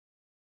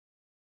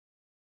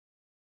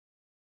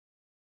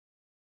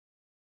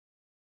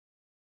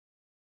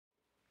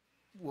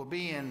We'll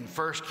be in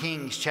 1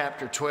 Kings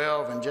chapter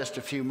 12 in just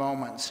a few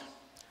moments.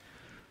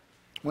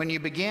 When you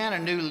begin a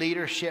new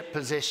leadership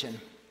position,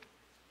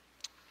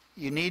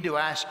 you need to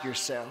ask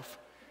yourself,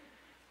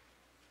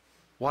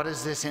 what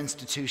does this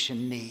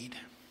institution need?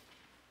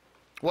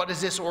 What does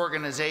this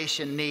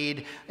organization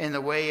need in the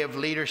way of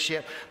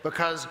leadership?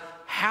 Because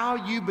how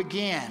you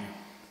begin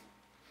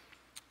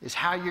is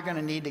how you're going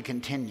to need to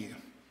continue.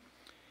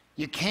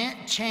 You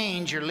can't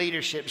change your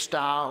leadership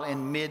style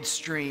in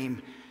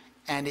midstream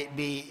and it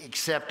be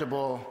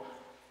acceptable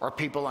or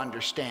people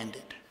understand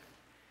it.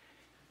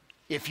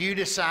 If you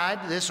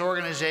decide this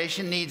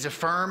organization needs a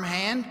firm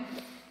hand,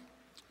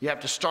 you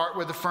have to start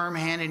with a firm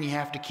hand and you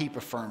have to keep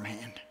a firm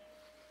hand.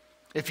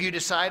 If you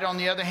decide, on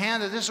the other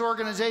hand, that this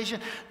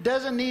organization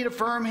doesn't need a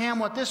firm hand,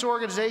 what this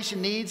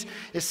organization needs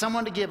is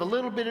someone to give a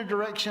little bit of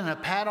direction, a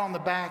pat on the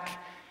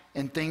back,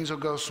 and things will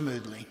go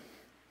smoothly.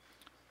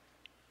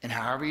 And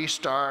however you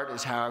start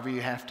is however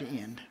you have to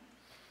end.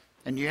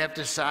 And you have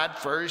to decide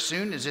very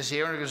soon, does this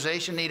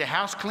organization need a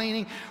house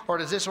cleaning, or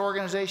does this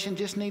organization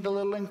just need a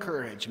little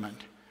encouragement?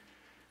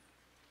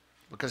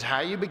 Because how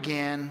you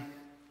begin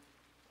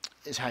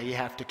is how you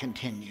have to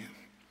continue.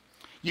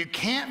 You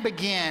can't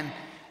begin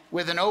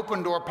with an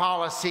open door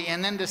policy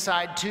and then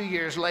decide 2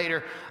 years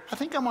later, I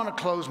think I'm going to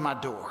close my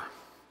door.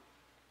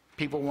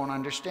 People won't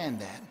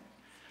understand that.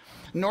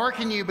 Nor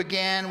can you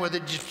begin with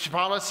a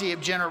policy of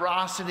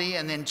generosity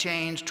and then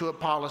change to a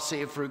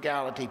policy of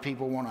frugality.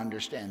 People won't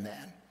understand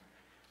that.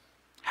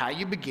 How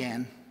you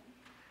begin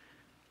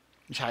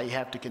is how you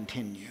have to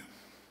continue.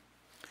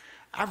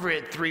 I've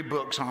read 3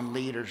 books on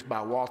leaders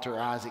by Walter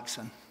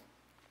Isaacson.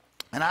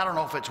 And I don't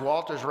know if it's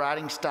Walter's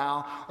writing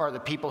style or the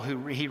people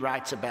who he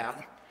writes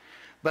about.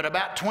 But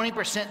about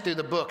 20% through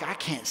the book, I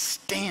can't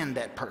stand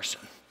that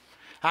person.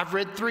 I've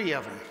read 3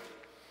 of them.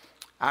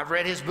 I've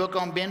read his book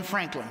on Ben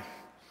Franklin.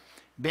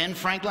 Ben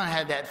Franklin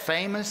had that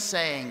famous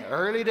saying,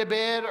 early to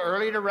bed,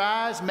 early to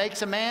rise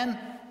makes a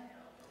man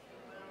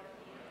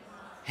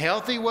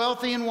healthy,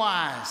 wealthy, and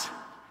wise.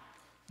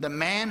 The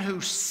man who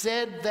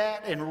said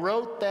that and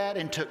wrote that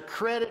and took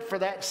credit for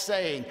that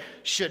saying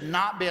should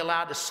not be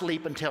allowed to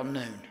sleep until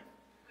noon.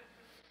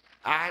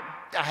 I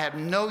have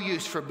no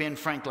use for Ben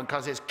Franklin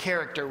because his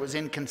character was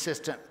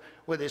inconsistent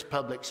with his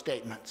public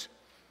statements.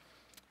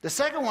 The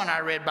second one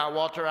I read by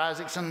Walter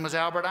Isaacson was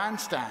Albert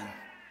Einstein.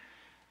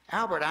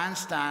 Albert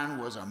Einstein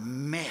was a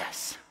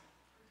mess.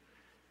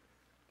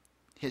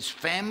 His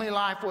family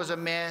life was a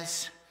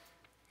mess.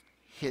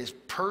 His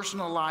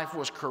personal life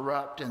was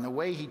corrupt, and the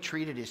way he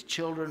treated his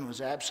children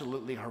was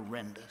absolutely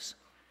horrendous.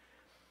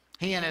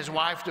 He and his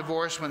wife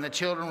divorced when the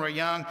children were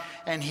young,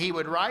 and he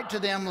would write to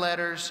them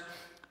letters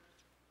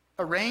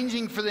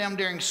arranging for them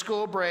during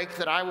school break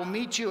that I will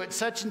meet you at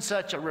such and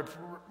such a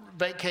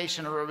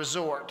vacation or a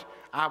resort.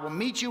 I will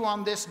meet you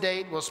on this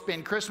date. We'll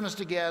spend Christmas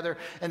together,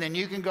 and then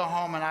you can go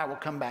home and I will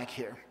come back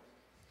here.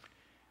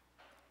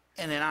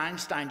 And then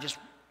Einstein just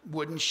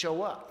wouldn't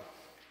show up.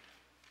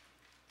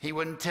 He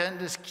wouldn't tell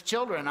his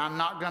children, I'm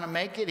not going to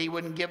make it. He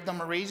wouldn't give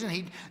them a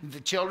reason. The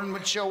children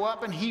would show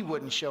up and he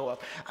wouldn't show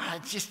up.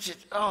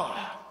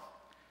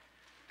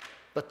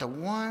 But the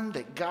one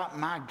that got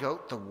my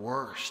goat the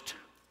worst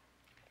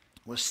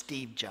was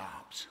Steve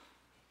Jobs.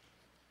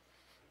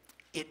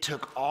 It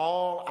took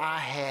all I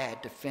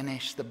had to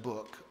finish the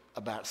book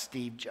about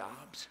Steve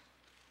Jobs.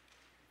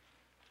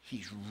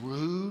 He's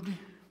rude,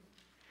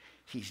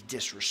 he's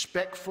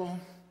disrespectful,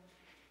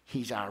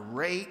 he's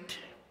irate,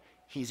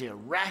 he's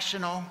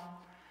irrational,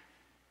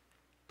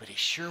 but he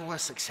sure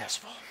was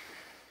successful.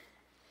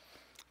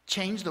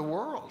 Changed the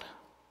world.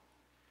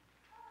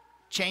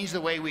 Changed the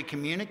way we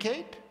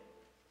communicate,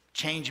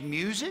 changed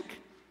music,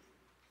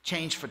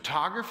 changed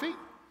photography.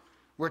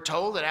 We're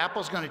told that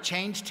Apple's going to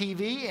change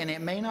TV, and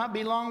it may not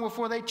be long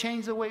before they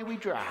change the way we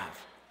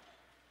drive.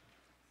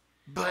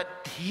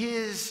 But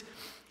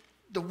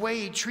the way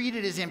he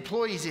treated his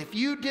employees, if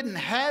you didn't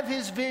have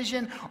his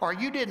vision or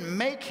you didn't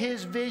make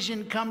his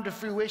vision come to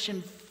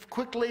fruition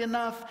quickly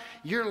enough,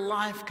 your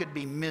life could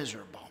be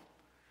miserable.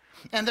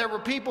 And there were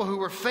people who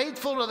were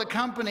faithful to the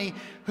company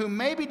who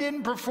maybe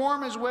didn't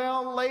perform as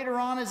well later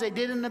on as they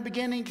did in the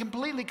beginning,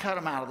 completely cut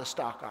them out of the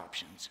stock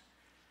options.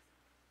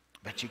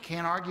 But you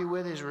can't argue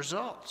with his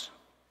results.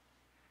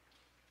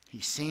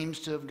 He seems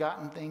to have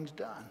gotten things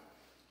done.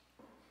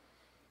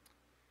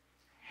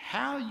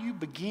 How you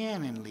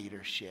begin in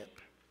leadership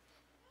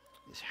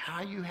is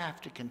how you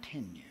have to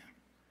continue.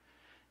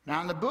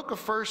 Now, in the book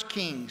of 1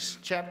 Kings,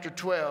 chapter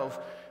 12,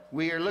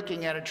 we are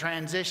looking at a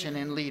transition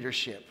in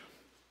leadership,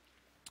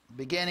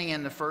 beginning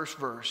in the first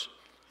verse.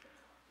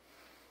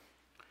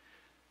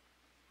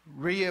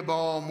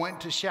 Rehoboam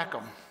went to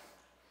Shechem,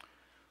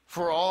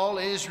 for all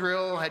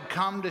Israel had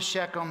come to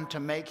Shechem to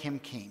make him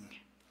king.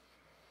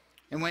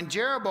 And when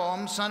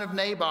Jeroboam, son of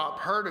Naboth,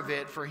 heard of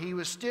it, for he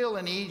was still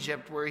in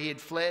Egypt where he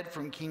had fled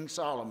from King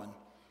Solomon.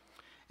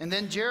 And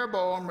then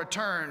Jeroboam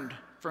returned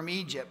from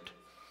Egypt.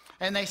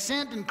 And they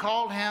sent and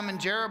called him, and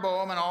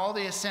Jeroboam and all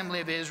the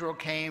assembly of Israel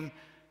came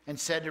and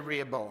said to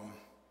Rehoboam,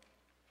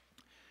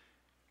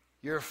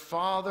 Your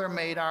father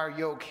made our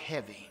yoke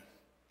heavy.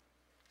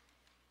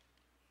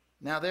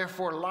 Now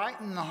therefore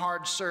lighten the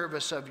hard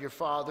service of your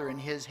father and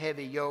his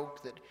heavy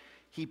yoke that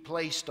he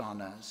placed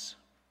on us,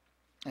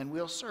 and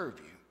we'll serve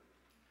you.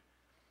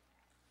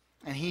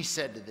 And he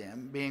said to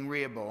them, being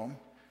Rehoboam,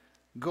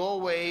 go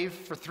away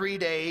for 3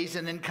 days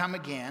and then come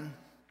again.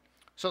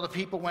 So the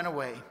people went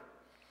away.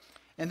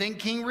 And then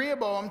King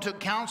Rehoboam took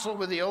counsel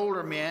with the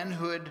older men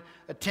who had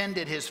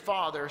attended his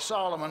father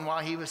Solomon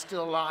while he was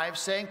still alive,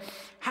 saying,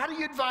 how do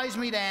you advise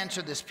me to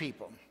answer this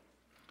people?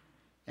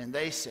 And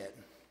they said,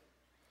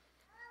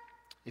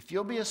 if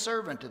you'll be a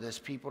servant to this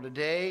people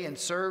today and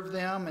serve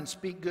them and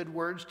speak good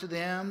words to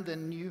them,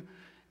 then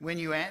when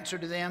you answer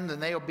to them, then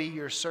they'll be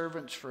your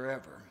servants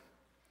forever.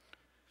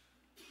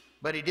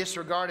 But he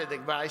disregarded the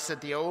advice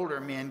that the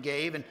older men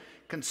gave and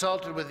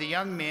consulted with the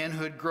young men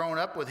who had grown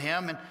up with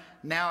him and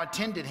now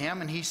attended him,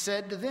 and he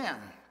said to them,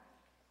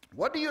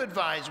 what do you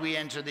advise we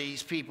answer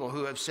these people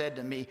who have said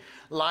to me,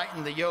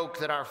 lighten the yoke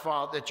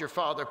that your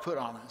father put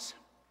on us?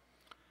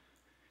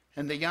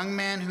 And the young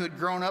man who had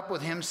grown up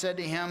with him said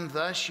to him,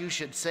 thus you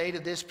should say to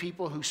this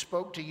people who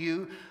spoke to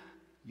you,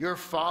 your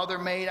father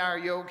made our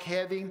yoke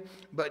heavy,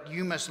 but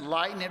you must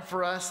lighten it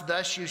for us.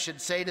 Thus you should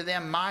say to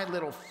them, my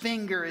little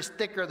finger is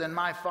thicker than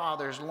my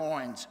father's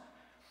loins.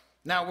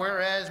 Now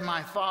whereas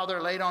my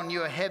father laid on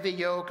you a heavy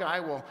yoke, I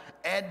will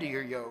add to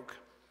your yoke.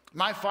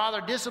 My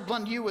father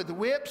disciplined you with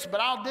whips, but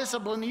I'll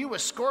discipline you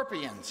with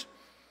scorpions.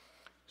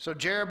 So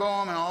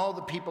Jeroboam and all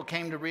the people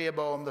came to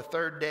Rehoboam the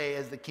 3rd day,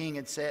 as the king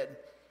had said,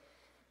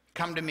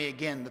 come to me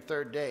again the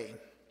 3rd day.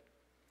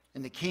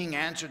 And the king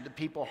answered the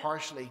people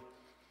harshly.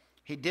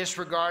 He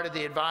disregarded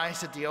the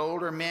advice that the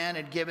older men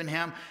had given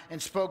him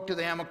and spoke to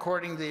them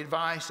according to the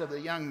advice of the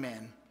young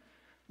men.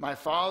 My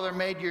father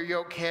made your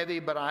yoke heavy,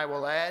 but I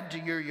will add to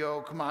your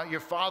yoke. Your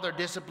father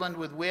disciplined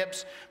with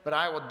whips, but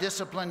I will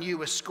discipline you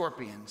with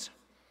scorpions.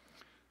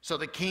 So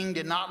the king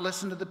did not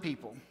listen to the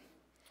people,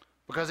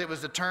 because it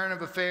was the turn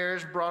of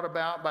affairs brought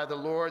about by the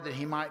Lord, that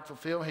he might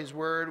fulfill his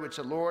word, which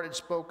the Lord had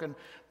spoken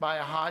by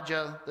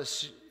Ahijah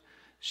the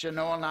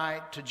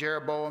Shilonite to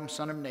Jeroboam,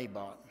 son of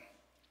Nebat.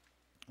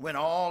 When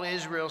all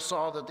Israel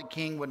saw that the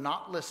king would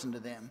not listen to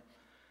them,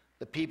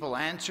 the people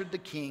answered the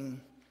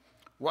king,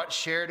 what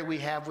share do we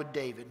have with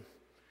David?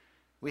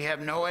 We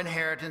have no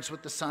inheritance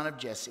with the son of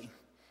Jesse.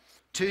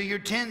 To your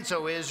tents,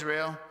 O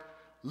Israel.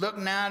 Look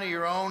now to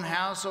your own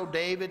house, O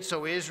David.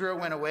 So Israel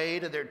went away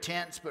to their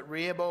tents, but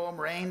Rehoboam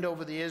reigned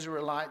over the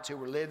Israelites who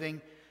were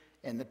living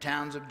in the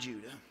towns of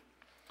Judah.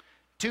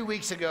 2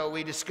 weeks ago,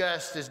 we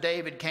discussed, as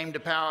David came to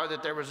power,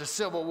 that there was a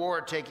civil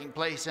war taking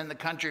place in the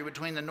country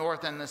between the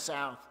north and the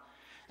south.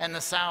 And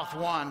the south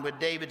won with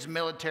David's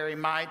military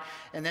might.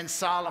 And then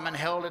Solomon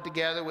held it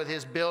together with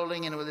his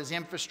building and with his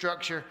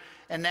infrastructure.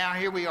 And now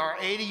here we are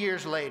 80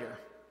 years later.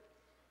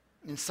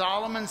 And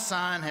Solomon's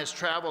son has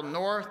traveled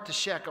north to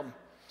Shechem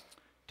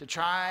to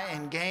try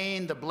and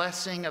gain the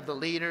blessing of the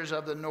leaders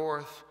of the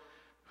north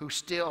who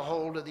still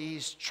hold to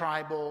these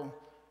tribal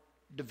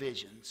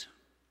divisions.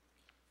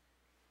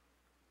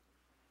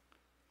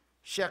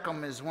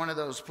 Shechem is one of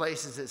those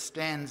places that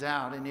stands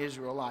out in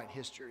Israelite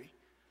history.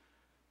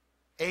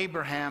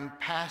 Abraham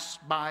passed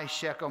by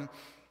Shechem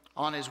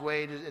on his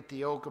way at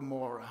the Oak of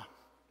Moreh.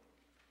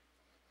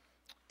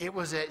 It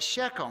was at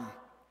Shechem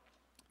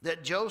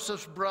that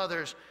Joseph's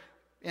brothers,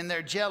 in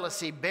their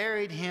jealousy,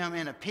 buried him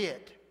in a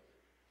pit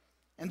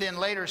and then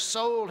later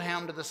sold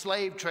him to the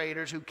slave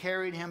traders who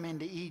carried him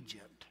into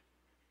Egypt.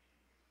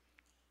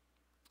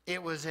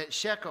 It was at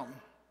Shechem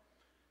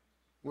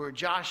where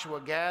Joshua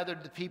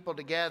gathered the people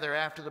together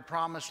after the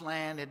promised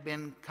land had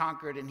been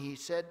conquered, and he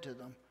said to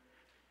them,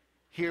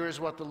 here is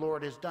what the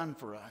Lord has done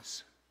for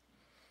us.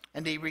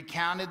 And he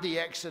recounted the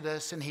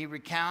Exodus, and he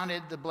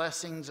recounted the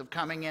blessings of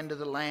coming into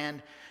the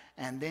land.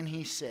 And then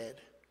he said,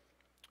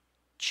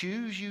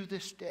 choose you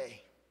this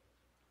day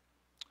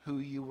who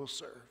you will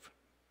serve.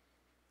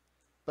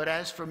 But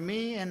as for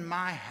me and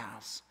my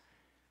house,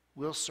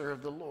 we'll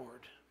serve the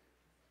Lord.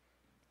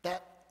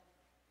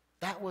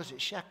 That was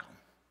at Shechem.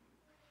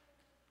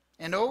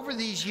 And over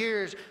these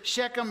years,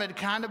 Shechem had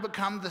kind of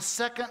become the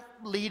second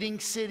leading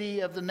city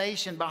of the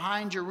nation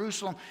behind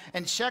Jerusalem.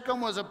 And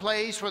Shechem was a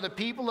place where the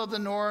people of the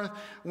north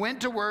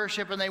went to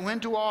worship and they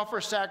went to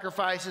offer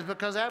sacrifices,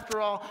 because after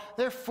all,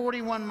 they're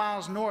 41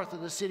 miles north of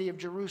the city of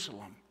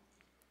Jerusalem.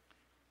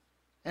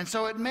 And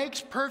so it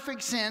makes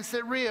perfect sense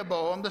that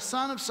Rehoboam, the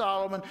son of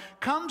Solomon,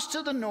 comes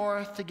to the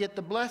north to get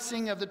the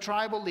blessing of the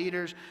tribal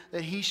leaders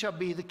that he shall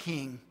be the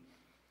king.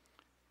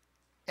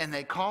 And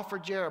they call for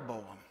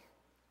Jeroboam.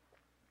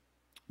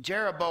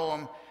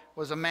 Jeroboam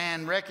was a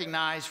man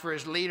recognized for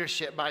his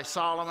leadership by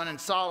Solomon, and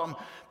Solomon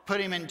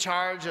put him in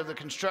charge of the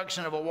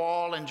construction of a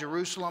wall in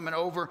Jerusalem and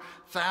over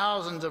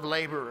thousands of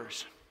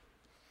laborers.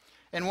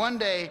 And one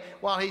day,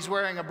 while he's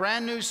wearing a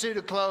brand new suit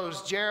of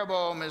clothes,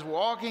 Jeroboam is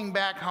walking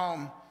back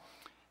home,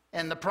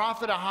 and the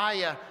prophet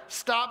Ahijah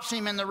stops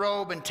him in the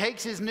robe and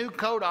takes his new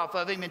coat off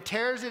of him and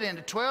tears it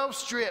into 12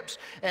 strips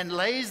and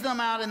lays them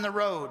out in the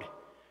road.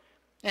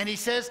 And he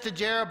says to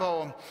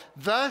Jeroboam,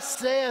 thus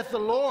saith the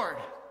Lord,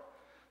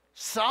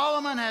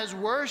 Solomon has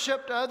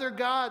worshiped other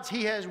gods.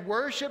 He has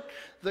worshiped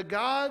the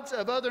gods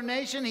of other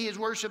nations. He has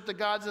worshiped the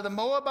gods of the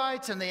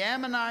Moabites and the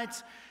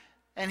Ammonites.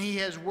 And he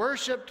has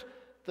worshiped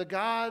the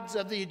gods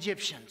of the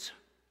Egyptians.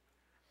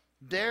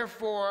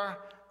 Therefore,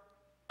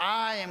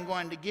 I am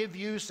going to give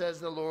you, says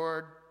the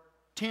Lord,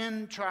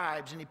 10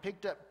 tribes. And he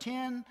picked up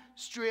 10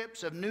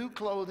 strips of new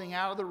clothing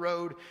out of the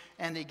road,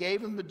 and he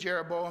gave them to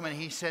Jeroboam, and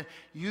he said,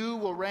 you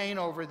will reign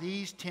over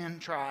these 10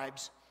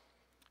 tribes.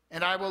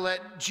 And I will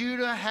let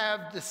Judah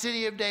have the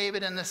city of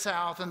David in the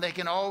south, and they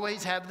can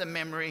always have the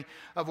memory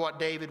of what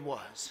David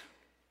was.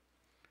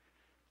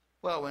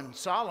 Well, when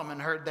Solomon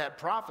heard that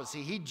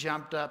prophecy, he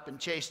jumped up and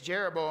chased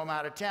Jeroboam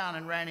out of town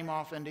and ran him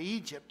off into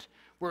Egypt,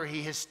 where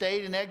he has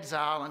stayed in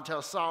exile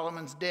until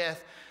Solomon's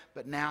death.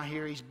 But now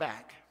here he's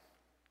back.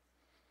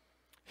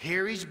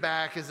 Here he's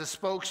back as a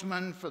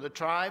spokesman for the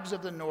tribes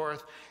of the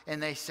north,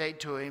 and they say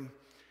to him,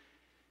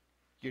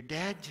 your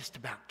dad just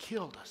about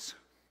killed us.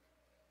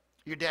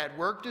 Your dad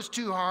worked us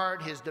too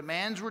hard. His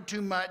demands were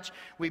too much.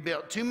 We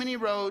built too many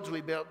roads. We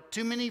built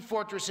too many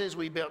fortresses.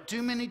 We built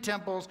too many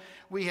temples.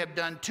 We have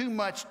done too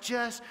much.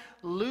 Just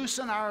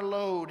loosen our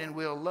load and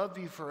we'll love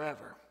you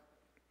forever.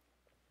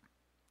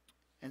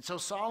 And so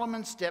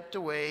Solomon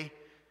Rehoboam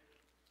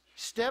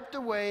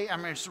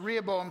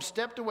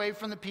stepped away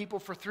from the people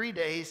for 3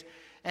 days,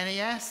 and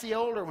he asked the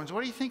older ones, what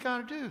do you think I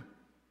ought to do?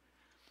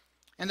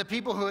 And the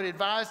people who had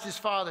advised his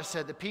father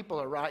said, the people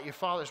are right. Your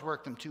father's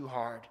worked them too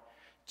hard.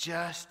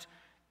 Just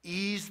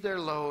ease their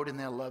load and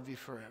they'll love you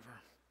forever.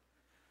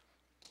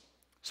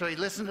 So he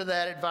listened to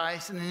that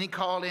advice, and then he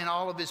called in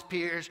all of his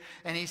peers,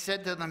 and he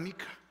said to them,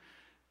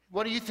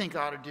 what do you think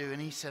I ought to do?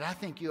 And he said, I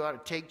think you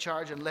ought to take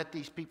charge and let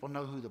these people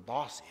know who the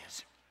boss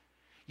is.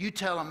 You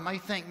tell them, I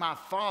think my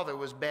father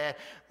was bad.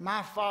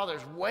 My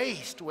father's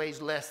waist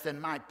weighs less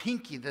than my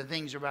pinky. The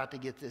things are about to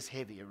get this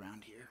heavy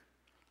around here.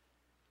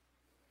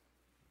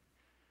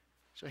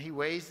 So he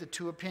weighs the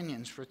two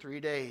opinions for 3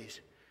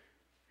 days.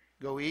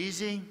 Go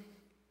easy,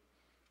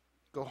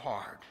 go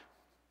hard.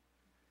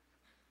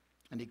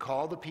 And he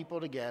called the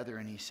people together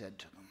and he said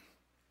to them,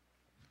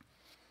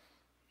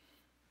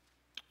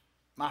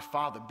 my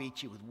father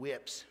beat you with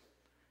whips.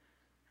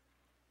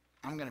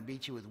 I'm going to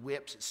beat you with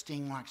whips that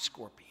sting like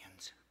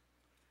scorpions.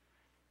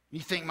 You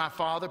think my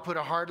father put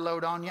a hard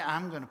load on you?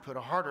 I'm going to put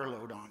a harder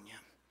load on you.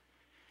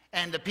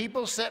 And the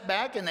people sat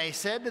back and they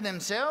said to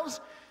themselves,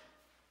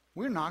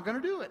 we're not going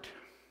to do it.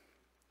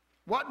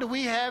 What do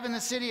we have in the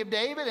city of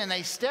David? And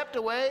they stepped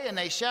away and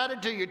they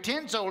shouted to your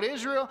tents, O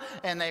Israel,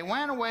 and they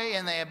went away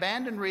and they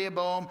abandoned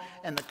Rehoboam,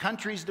 and the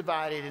country's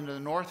divided into the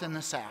north and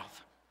the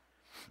south.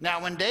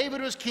 Now when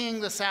David was king,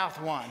 the south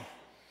won.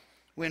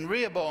 When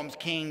Rehoboam's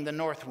king, the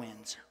north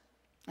wins.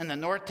 And the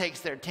north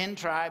takes their 10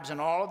 tribes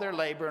and all of their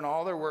labor and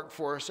all their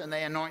workforce, and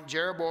they anoint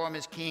Jeroboam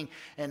as king,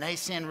 and they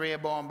send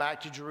Rehoboam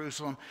back to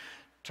Jerusalem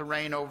to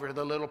reign over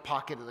the little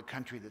pocket of the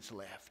country that's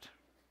left.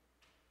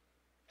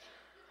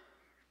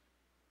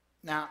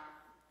 Now,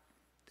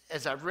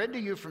 as I've read to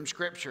you from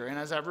Scripture, and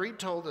as I've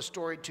retold the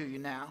story to you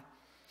now,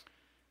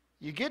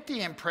 you get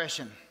the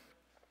impression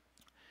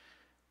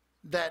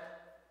that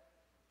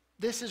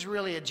this is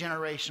really a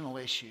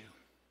generational issue.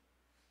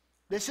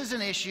 This is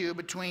an issue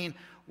between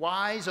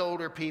wise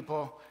older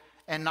people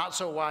and not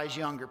so wise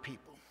younger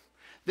people.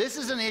 This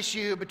is an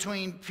issue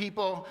between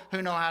people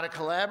who know how to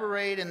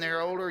collaborate in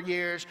their older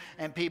years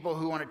and people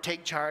who want to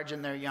take charge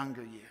in their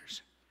younger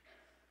years.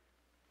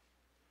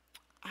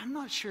 I'm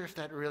not sure if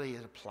that really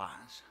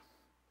applies.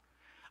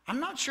 I'm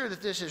not sure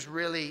that this is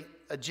really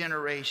a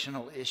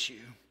generational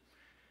issue.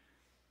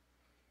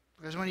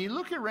 Because when you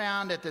look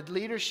around at the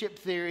leadership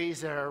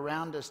theories that are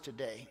around us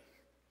today,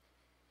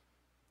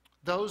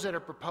 those that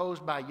are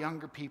proposed by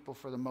younger people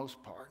for the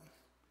most part,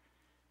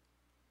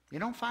 you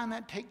don't find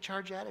that take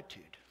charge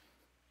attitude.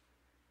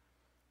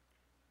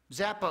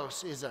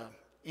 Zappos is an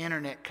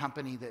internet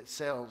company that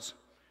sells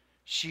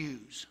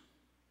shoes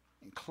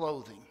and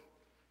clothing.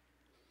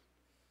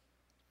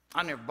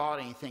 I never bought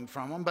anything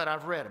from them, but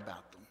I've read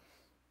about them.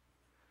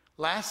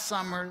 Last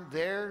summer,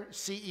 their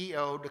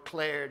CEO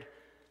declared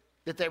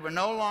that they were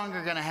no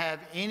longer going to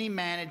have any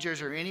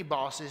managers or any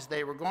bosses.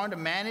 They were going to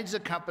manage the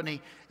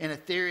company in a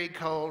theory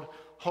called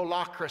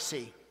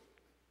holacracy.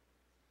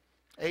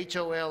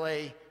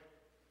 Holacracy.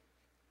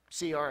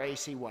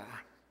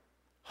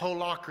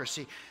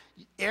 Holacracy.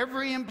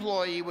 Every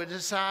employee would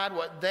decide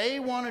what they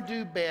want to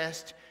do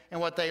best and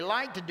what they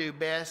like to do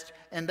best,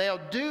 and they'll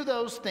do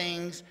those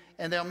things,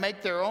 and they'll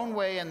make their own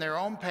way and their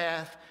own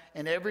path,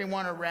 and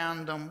everyone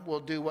around them will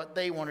do what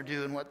they want to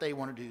do, and what they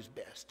want to do is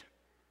best.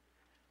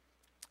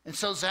 And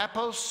so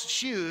Zappos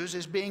Shoes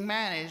is being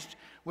managed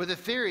with a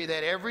theory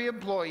that every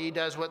employee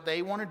does what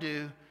they want to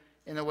do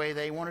in the way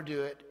they want to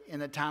do it, in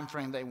the time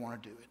frame they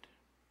want to do it.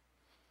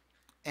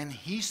 And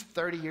he's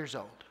 30 years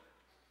old,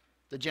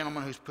 the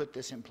gentleman who's put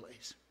this in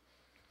place.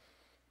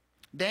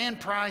 Dan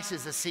Price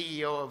is the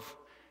CEO of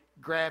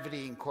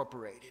Gravity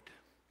Incorporated.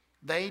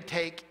 They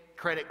take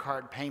credit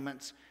card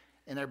payments,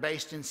 and they're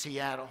based in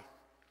Seattle.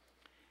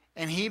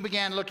 And he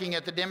began looking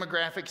at the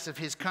demographics of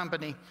his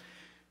company,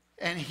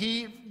 And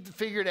he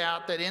figured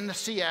out that in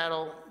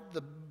Seattle,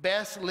 the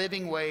best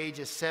living wage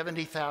is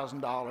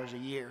 $70,000 a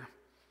year.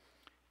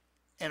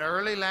 And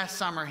early last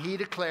summer, he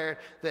declared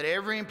that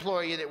every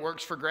employee that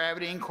works for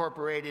Gravity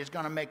Incorporated is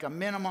going to make a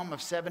minimum of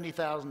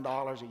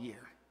 $70,000 a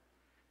year.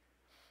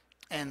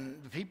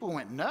 And the people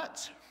went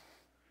nuts.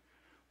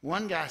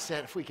 One guy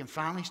said, if we can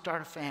finally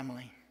start a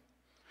family.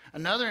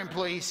 Another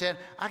employee said,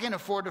 I can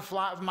afford to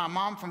fly with my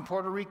mom from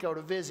Puerto Rico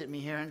to visit me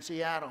here in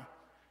Seattle.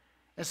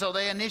 And so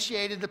they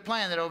initiated the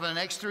plan that over the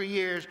next 3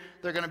 years,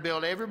 they're going to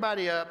build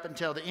everybody up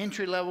until the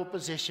entry-level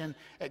position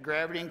at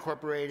Gravity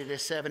Incorporated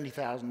is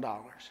 $70,000.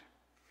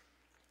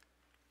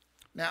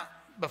 Now,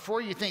 before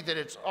you think that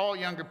it's all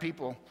younger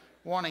people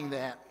wanting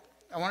that,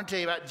 I want to tell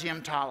you about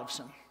Jim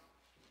Tollefson.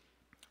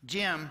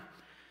 Jim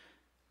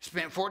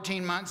spent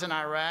 14 months in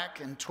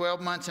Iraq and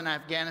 12 months in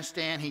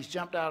Afghanistan. He's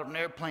jumped out of an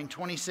airplane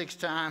 26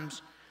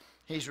 times.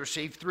 He's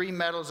received 3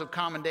 medals of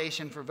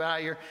commendation for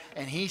valor,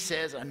 and he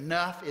says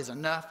enough is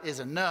enough is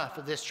enough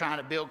of this trying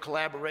to build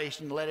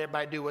collaboration to let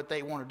everybody do what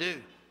they want to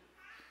do.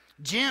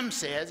 Jim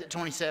says at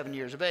 27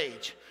 years of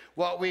age,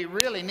 what we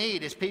really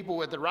need is people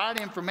with the right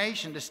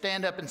information to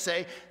stand up and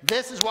say,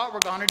 this is what we're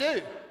going to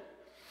do.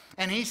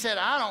 And he said,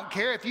 I don't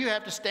care if you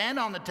have to stand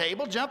on the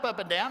table, jump up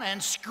and down,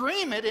 and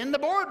scream it in the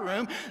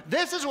boardroom.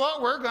 This is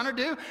what we're going to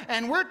do,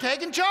 and we're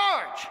taking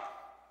charge.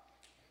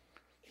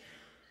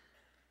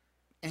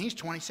 And he's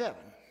 27.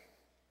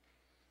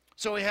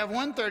 So we have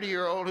one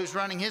 30-year-old who's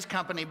running his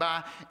company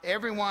by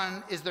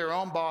everyone is their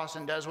own boss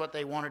and does what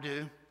they want to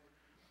do.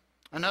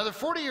 Another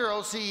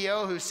 40-year-old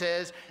CEO who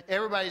says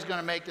everybody's going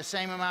to make the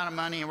same amount of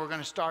money and we're going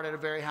to start at a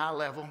very high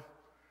level.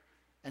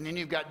 And then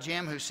you've got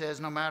Jim who says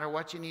no matter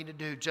what you need to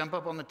do, jump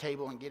up on the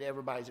table and get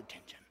everybody's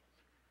attention.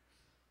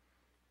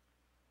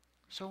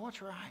 So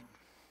what's right?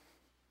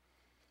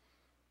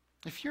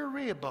 If you're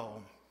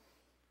Rehoboam,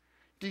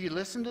 do you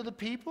listen to the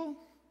people?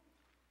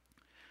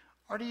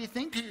 Or do you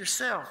think to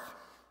yourself,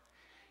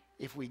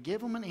 if we give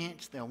them an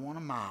inch, they'll want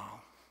a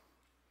mile.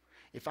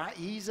 If I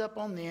ease up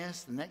on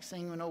this, the next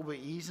thing we know, we'll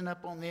be easing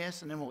up on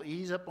this, and then we'll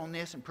ease up on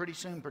this, and pretty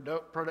soon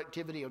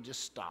productivity will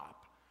just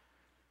stop.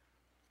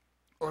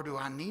 Or do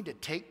I need to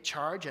take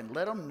charge and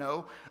let them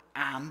know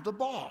I'm the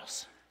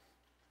boss?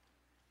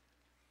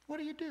 What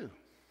do you do?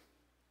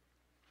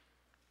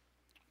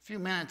 A few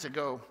minutes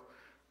ago,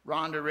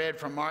 Rhonda read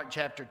from Mark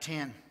chapter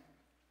 10.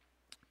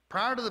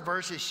 Prior to the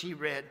verses she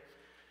read,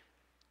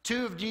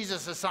 2 of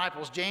Jesus'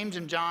 disciples, James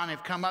and John,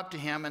 have come up to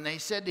him, and they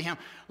said to him,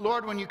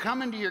 Lord, when you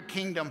come into your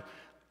kingdom,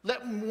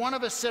 let one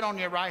of us sit on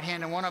your right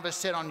hand and one of us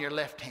sit on your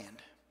left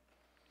hand.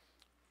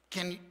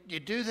 Can you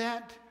do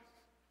that?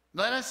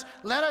 Let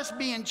us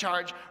be in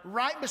charge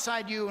right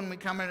beside you when we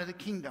come into the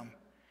kingdom.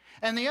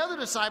 And the other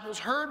disciples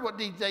heard what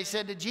they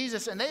said to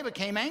Jesus, and they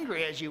became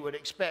angry, as you would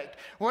expect.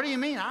 What do you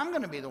mean? I'm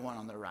going to be the one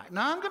on the right.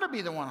 No, I'm going to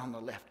be the one on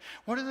the left.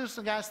 What do those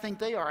guys think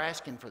they are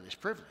asking for this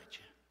privilege?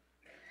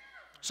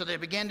 So they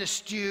began to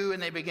stew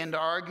and they began to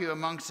argue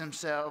amongst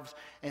themselves,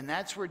 and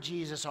that's where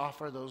Jesus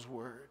offered those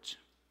words.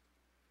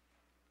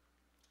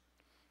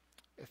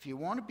 If you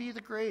want to be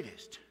the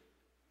greatest,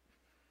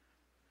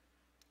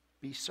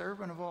 be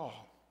servant of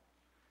all.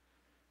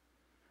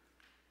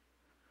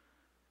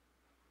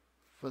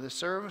 For the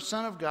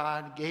Son of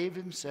God gave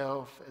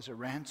himself as a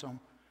ransom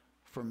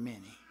for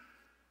many.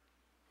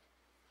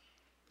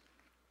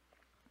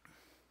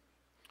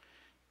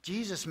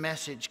 Jesus'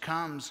 message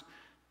comes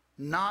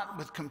not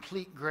with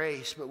complete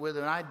grace, but with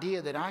an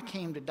idea that I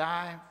came to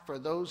die for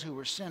those who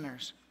were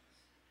sinners.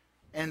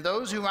 And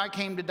those who I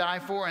came to die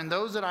for, and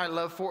those that I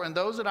love for, and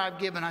those that I've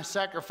given a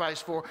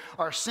sacrifice for,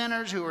 are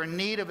sinners who are in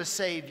need of a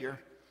Savior.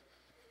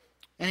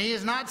 And he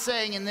is not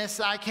saying in this,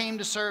 I came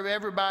to serve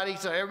everybody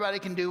so everybody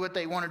can do what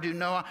they want to do.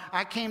 No,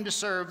 I came to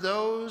serve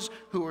those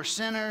who are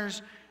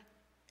sinners.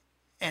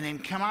 And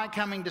in my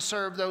coming to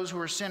serve those who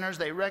are sinners,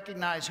 they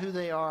recognize who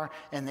they are,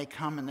 and they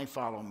come and they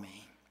follow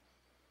me.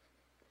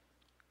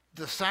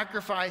 The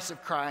sacrifice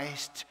of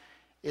Christ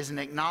is an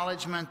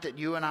acknowledgement that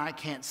you and I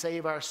can't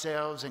save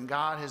ourselves, and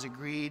God has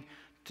agreed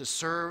to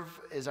serve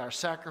as our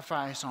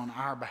sacrifice on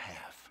our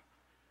behalf.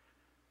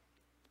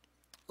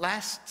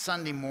 Last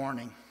Sunday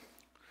morning,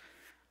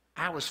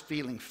 I was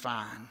feeling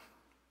fine,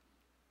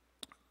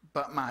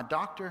 but my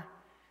doctor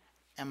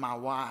and my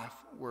wife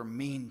were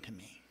mean to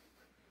me,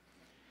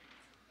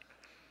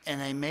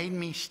 and they made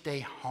me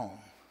stay home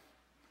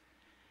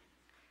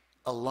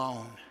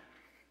alone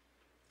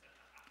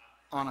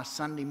on a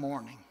Sunday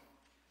morning.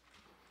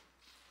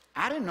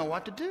 I didn't know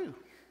what to do.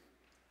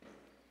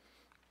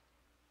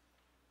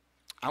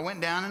 I went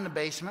down in the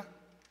basement,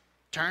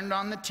 turned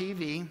on the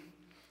TV,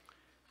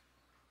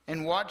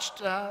 and watched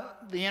the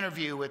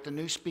interview with the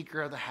new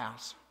Speaker of the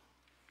House.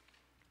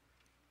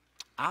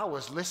 I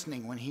was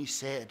listening when he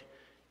said,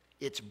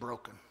 it's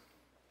broken.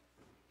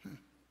 The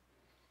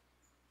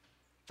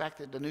fact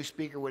that the new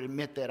Speaker would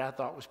admit that, I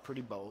thought was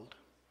pretty bold.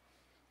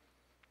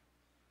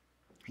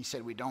 He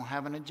said, we don't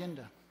have an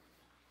agenda.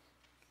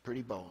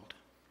 Pretty bold.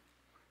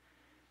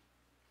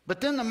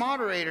 But then the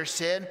moderator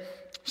said,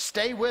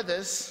 stay with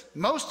us.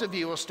 Most of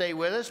you will stay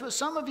with us, but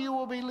some of you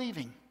will be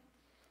leaving.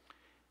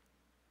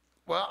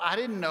 Well, I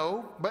didn't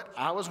know, but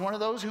I was one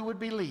of those who would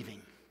be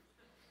leaving.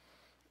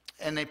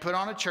 And they put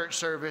on a church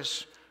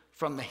service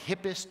from the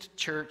hippest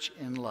church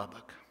in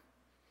Lubbock.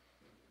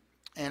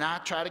 And I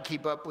try to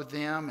keep up with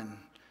them. And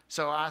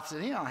so I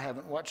said, I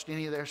haven't watched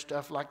any of their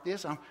stuff like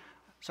this.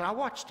 So I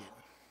watched it.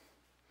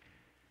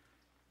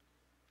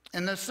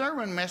 And the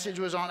sermon message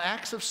was on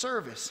acts of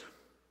service.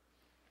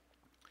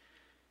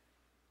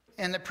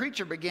 And the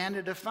preacher began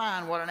to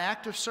define what an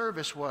act of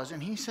service was.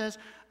 And he says,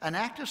 an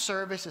act of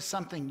service is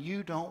something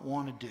you don't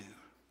want to do,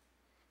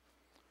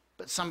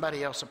 but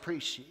somebody else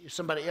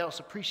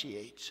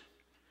appreciates.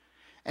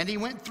 And he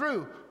went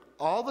through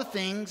all the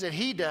things that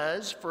he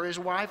does for his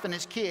wife and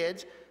his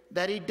kids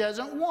that he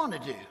doesn't want to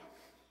do,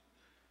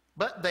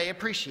 but they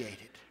appreciate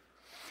it.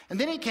 And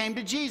then he came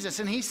to Jesus,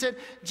 and he said,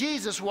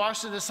 Jesus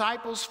washed the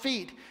disciples'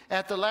 feet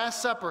at the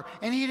Last Supper,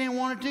 and he didn't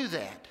want to do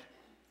that.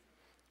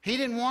 He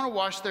didn't want to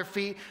wash their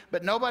feet,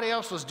 but nobody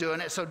else was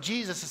doing it, so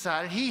Jesus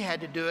decided he had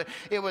to do it.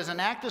 It was an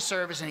act of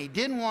service, and he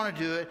didn't want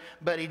to do it,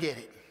 but he did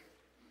it.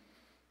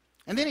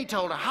 And then he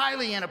told a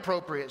highly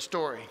inappropriate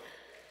story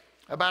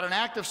about an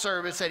act of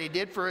service that he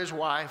did for his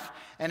wife.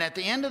 And at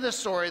the end of the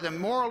story, the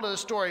moral of the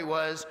story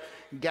was,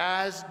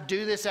 guys,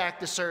 do this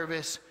act of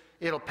service.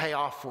 It'll pay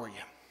off for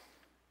you.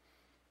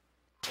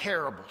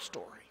 Terrible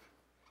story.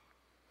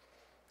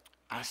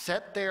 I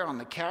sat there on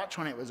the couch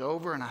when it was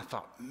over, and I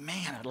thought,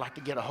 man, I'd like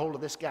to get a hold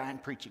of this guy in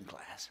preaching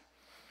class.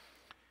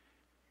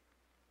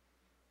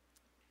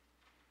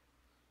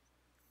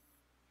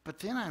 But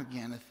then I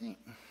began to think,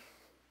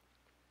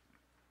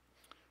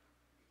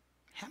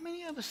 how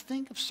many of us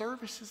think of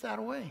service as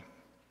that way?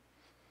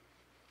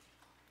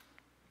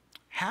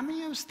 How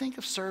many of us think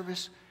of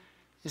service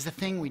as the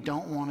thing we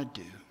don't want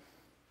to do,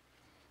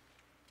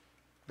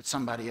 but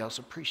somebody else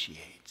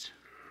appreciates?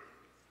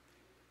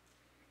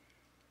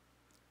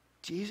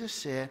 Jesus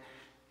said,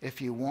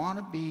 if you want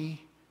to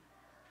be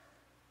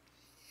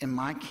in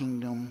my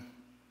kingdom,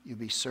 you'll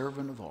be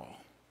servant of all.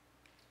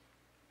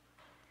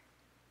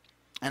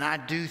 And I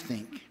do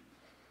think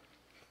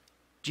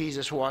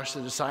Jesus washed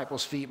the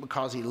disciples' feet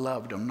because he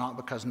loved them, not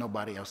because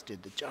nobody else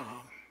did the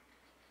job.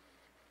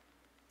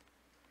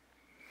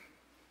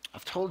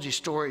 I've told you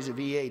stories of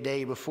E.A.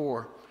 Day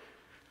before.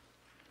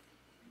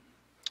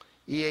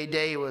 E.A.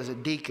 Day was a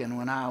deacon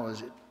when I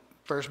was at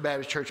First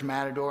Baptist Church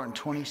Matador and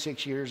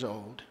 26 years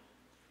old.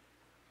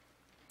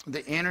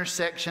 The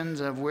intersections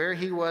of where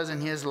he was in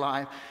his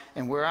life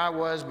and where I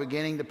was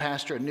beginning to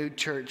pastor a new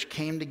church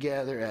came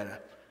together at a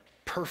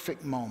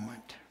perfect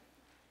moment.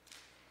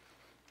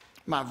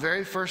 My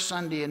very first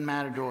Sunday in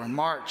Matador in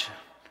March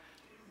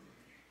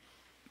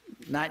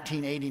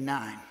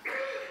 1989.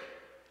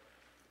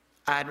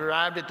 I had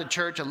arrived at the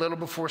church a little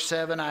before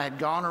 7. I had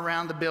gone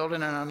around the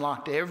building and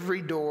unlocked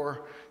every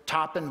door,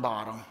 top and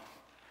bottom.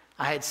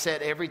 I had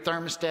set every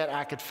thermostat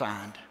I could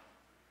find.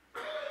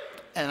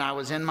 And I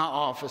was in my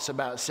office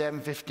about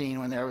 7:15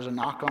 when there was a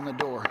knock on the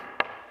door.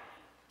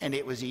 And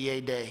it was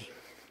E.A. Day.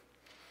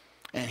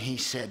 And he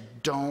said,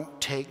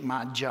 don't take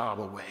my job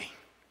away.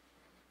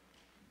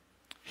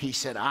 He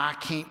said, I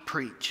can't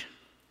preach.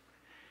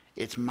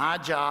 It's my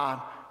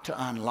job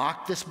to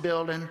unlock this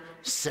building,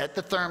 set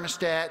the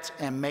thermostats,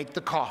 and make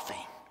the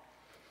coffee.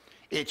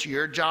 It's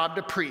your job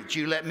to preach.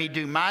 You let me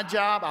do my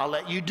job, I'll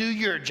let you do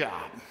your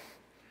job.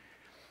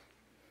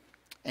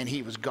 And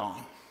he was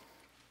gone.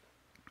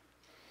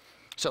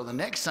 So the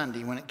next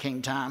Sunday when it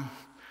came time,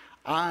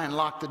 I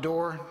unlocked the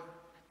door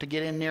to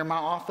get in near my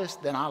office,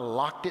 then I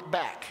locked it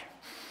back.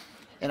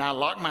 And I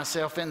locked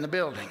myself in the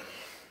building.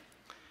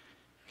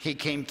 He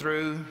came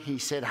through, he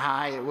said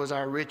hi. It was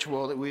our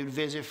ritual that we would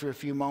visit for a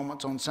few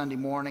moments on Sunday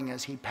morning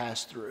as he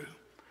passed through.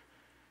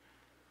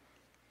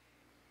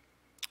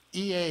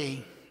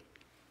 E.A.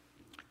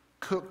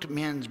 cooked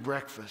men's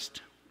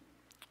breakfast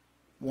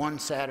one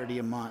Saturday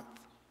a month,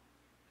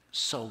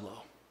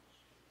 solo,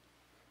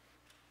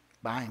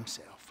 by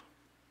himself.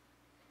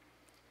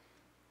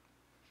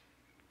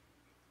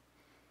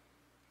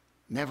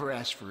 Never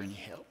asked for any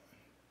help.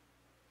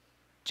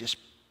 Just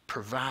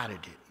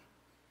provided it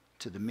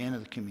to the men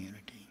of the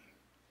community.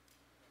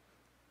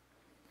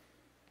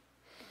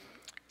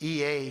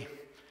 E.A.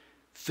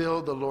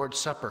 filled the Lord's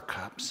Supper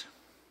cups.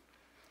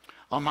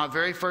 On my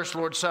very first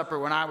Lord's Supper,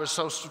 when I was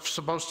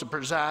supposed to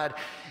preside,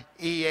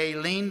 E.A.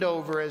 leaned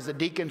over as the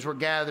deacons were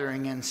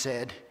gathering and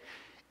said,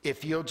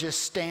 if you'll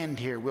just stand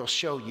here, we'll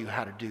show you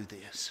how to do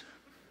this.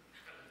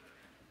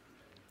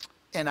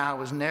 And I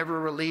was never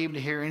relieved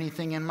to hear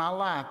anything in my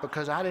life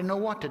because I didn't know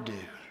what to do.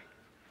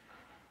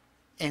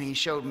 And he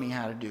showed me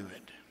how to do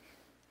it.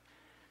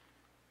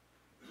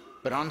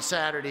 But on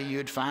Saturday,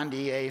 you'd find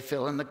E.A.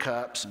 filling the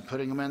cups and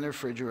putting them in the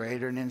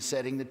refrigerator and then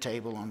setting the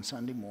table on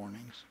Sunday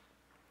mornings.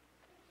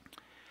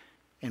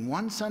 And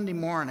one Sunday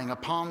morning, a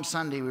Palm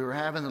Sunday, we were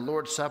having the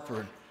Lord's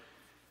Supper.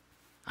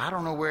 I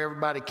don't know where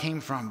everybody came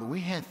from, but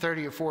we had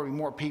 30 or 40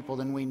 more people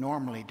than we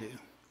normally do.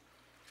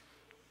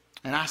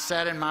 And I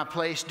sat in my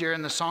place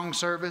during the song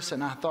service,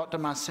 and I thought to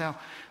myself,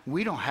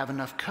 we don't have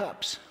enough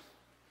cups.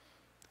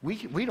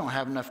 We don't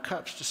have enough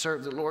cups to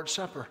serve the Lord's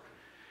Supper.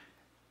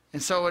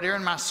 And so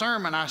during my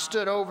sermon, I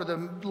stood over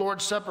the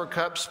Lord's Supper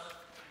cups,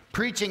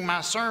 preaching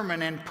my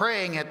sermon and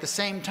praying at the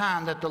same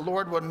time that the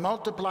Lord would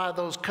multiply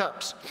those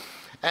cups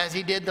as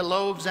he did the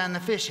loaves and the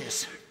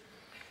fishes.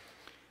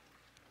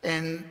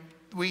 And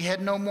we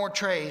had no more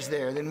trays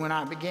there than when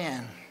I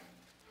began.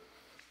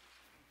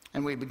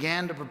 And we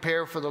began to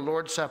prepare for the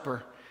Lord's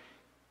Supper.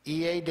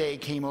 E.A. Day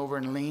came over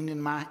and leaned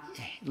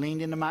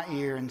into my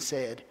ear and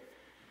said,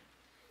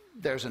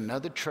 "There's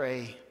another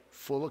tray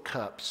full of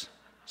cups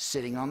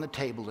sitting on the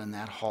table in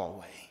that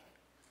hallway.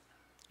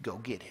 Go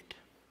get it."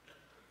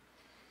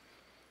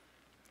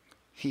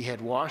 He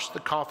had washed the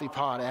coffee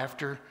pot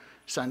after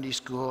Sunday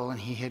school, and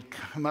he had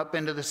come up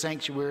into the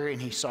sanctuary,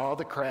 and he saw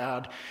the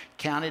crowd,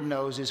 counted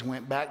noses,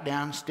 went back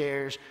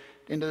downstairs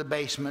into the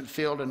basement,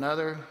 filled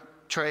another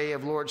tray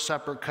of Lord's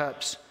Supper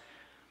cups,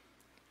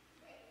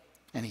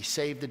 and he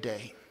saved the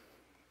day.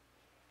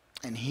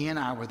 And he and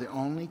I were the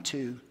only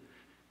two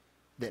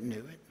that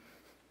knew it.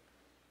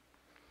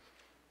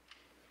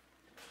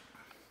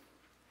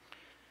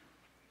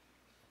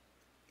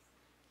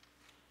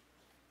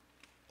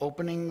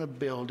 Opening the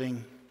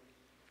building,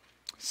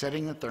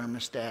 setting the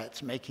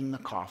thermostats, making the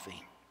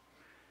coffee,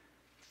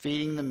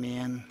 feeding the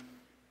men,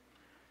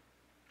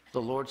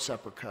 the Lord's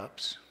Supper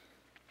cups,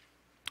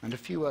 and a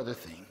few other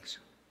things.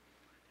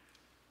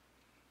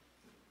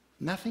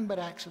 Nothing but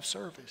acts of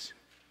service.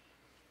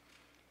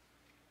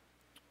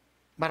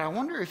 But I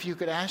wonder if you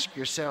could ask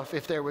yourself,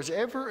 if there was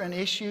ever an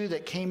issue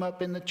that came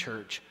up in the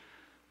church,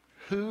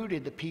 who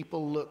did the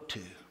people look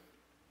to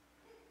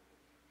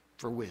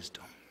for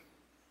wisdom?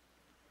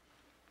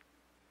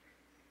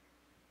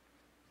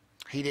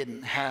 He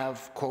didn't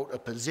have, quote, a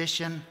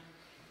position.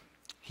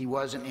 He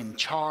wasn't in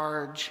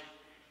charge.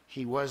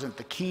 He wasn't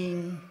the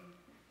king.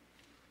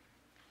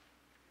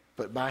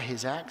 But by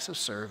his acts of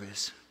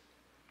service,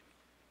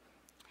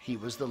 he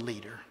was the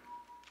leader.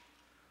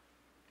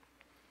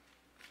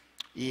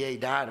 E.A.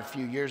 died a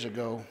few years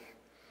ago.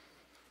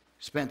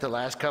 Spent the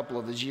last couple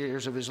of his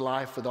years of his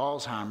life with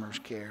Alzheimer's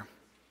care.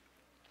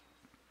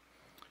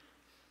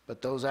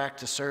 But those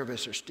acts of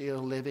service are still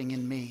living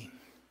in me.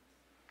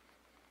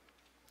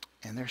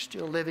 And they're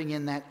still living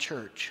in that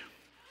church.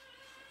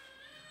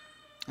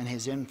 And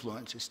his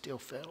influence is still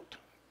felt.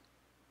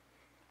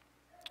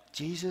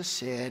 Jesus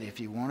said, if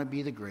you want to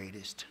be the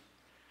greatest,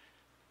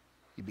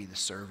 you be the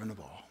servant of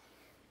all.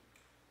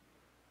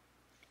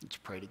 Let's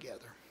pray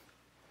together.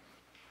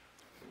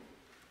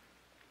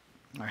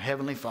 Our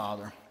Heavenly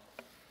Father,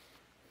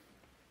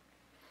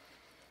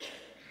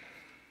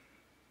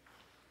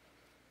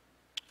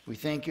 we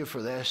thank you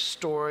for this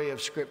story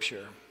of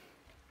Scripture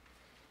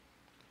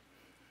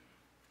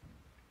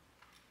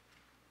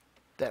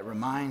that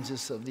reminds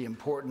us of the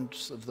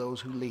importance of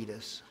those who lead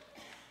us,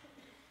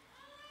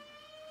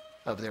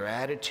 of their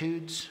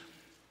attitudes,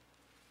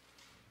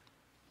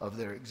 of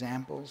their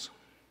examples,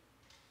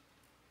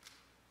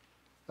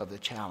 of the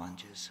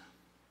challenges.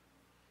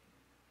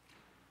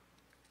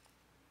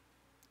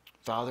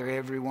 Father,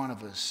 every one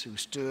of us who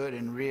stood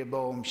in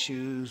Rehoboam's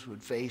shoes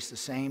would face the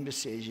same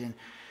decision,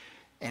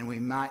 and we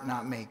might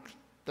not make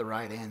the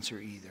right answer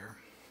either.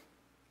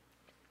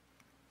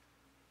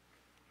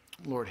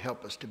 Lord,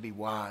 help us to be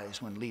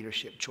wise when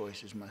leadership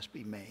choices must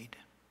be made.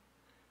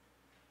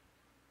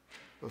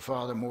 But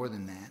Father, more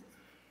than that,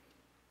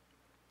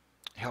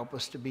 help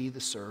us to be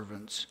the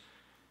servants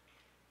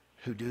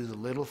who do the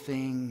little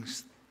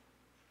things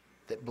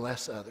that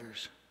bless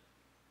others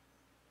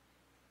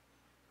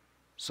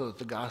so that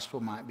the gospel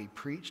might be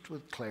preached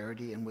with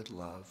clarity and with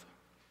love,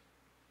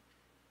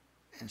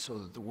 and so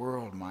that the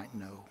world might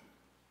know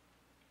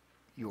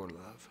your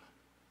love.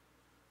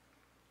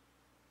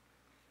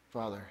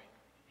 Father,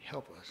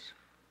 help us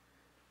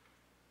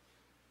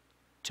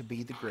to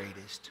be the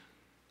greatest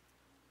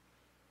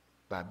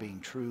by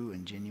being true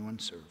and genuine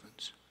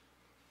servants.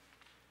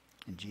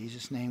 In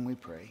Jesus' name we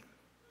pray.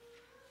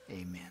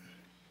 Amen.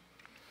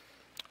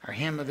 Our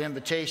hymn of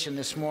invitation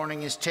this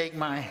morning is Take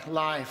My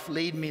Life,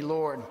 Lead Me,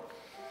 Lord.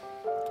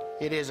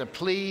 It is a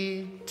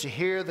plea to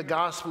hear the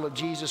gospel of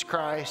Jesus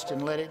Christ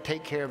and let it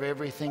take care of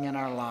everything in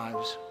our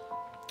lives.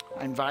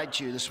 I invite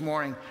you this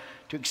morning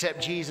to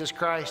accept Jesus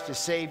Christ as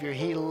Savior.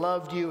 He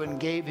loved you and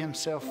gave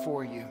himself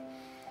for you.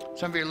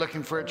 Some of you are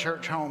looking for a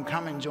church home.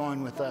 Come and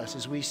join with us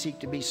as we seek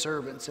to be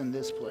servants in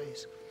this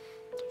place.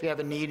 If you have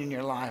a need in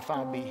your life,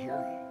 I'll be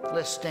here.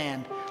 Let's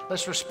stand.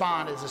 Let's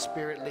respond as the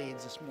Spirit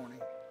leads this morning.